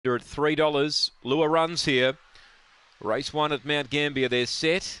Miranda at $3. Lure runs here. Race 1 at Mt-Gambier. They're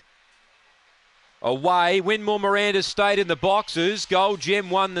set. Away, Winmore Miranda stayed in the boxes. Gold Gem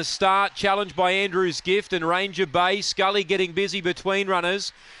won the start, challenged by Andrew's Gift and Ranger Bay. Scully getting busy between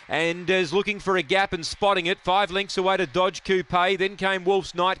runners and is looking for a gap and spotting it. 5 lengths away to Dodge Coupe. Then came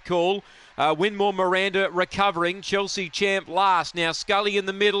Wolf's Night Call. Winmore Miranda recovering. Chelsea Champ last. Now Scully in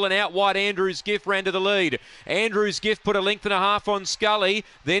the middle and out wide Andrew's Gift ran to the lead. Andrew's Gift put a length and a half on Scully.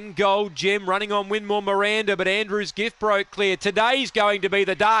 Then Gold Gem running on Winmore Miranda, but Andrew's Gift broke clear. Today's going to be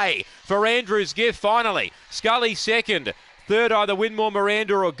the day for Andrew's Gift finally. Scully second. Third either Winmore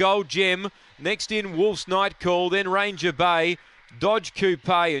Miranda or Gold Gem. Next in Wolf's Night Call. Then Ranger Bay, Dodge Coupe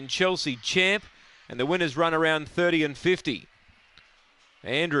and Chelsea Champ. And the winners run around 30 and 50.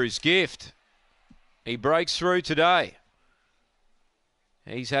 Andrew's Gift. He breaks through today.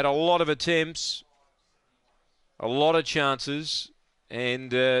 He's had a lot of attempts, a lot of chances, and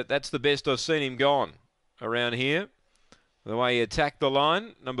that's the best I've seen him gone around here. The way he attacked the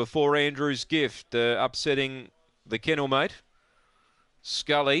line. Number 4, Andrew's Gift, upsetting the kennel mate.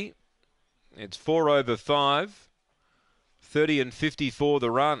 Scully. It's 4 over 5. 30 and 54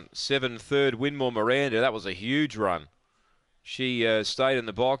 the run. 7 third Winmore Miranda. That was a huge run. She stayed in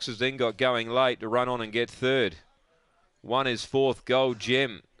the boxes, then got going late to run on and get third. 1 is 4th, Gold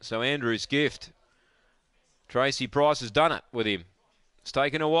Gem. So Andrew's Gift. Tracy Price has done it with him. It's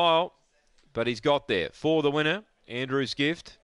taken a while, but he's got there. 4 the winner, Andrew's Gift.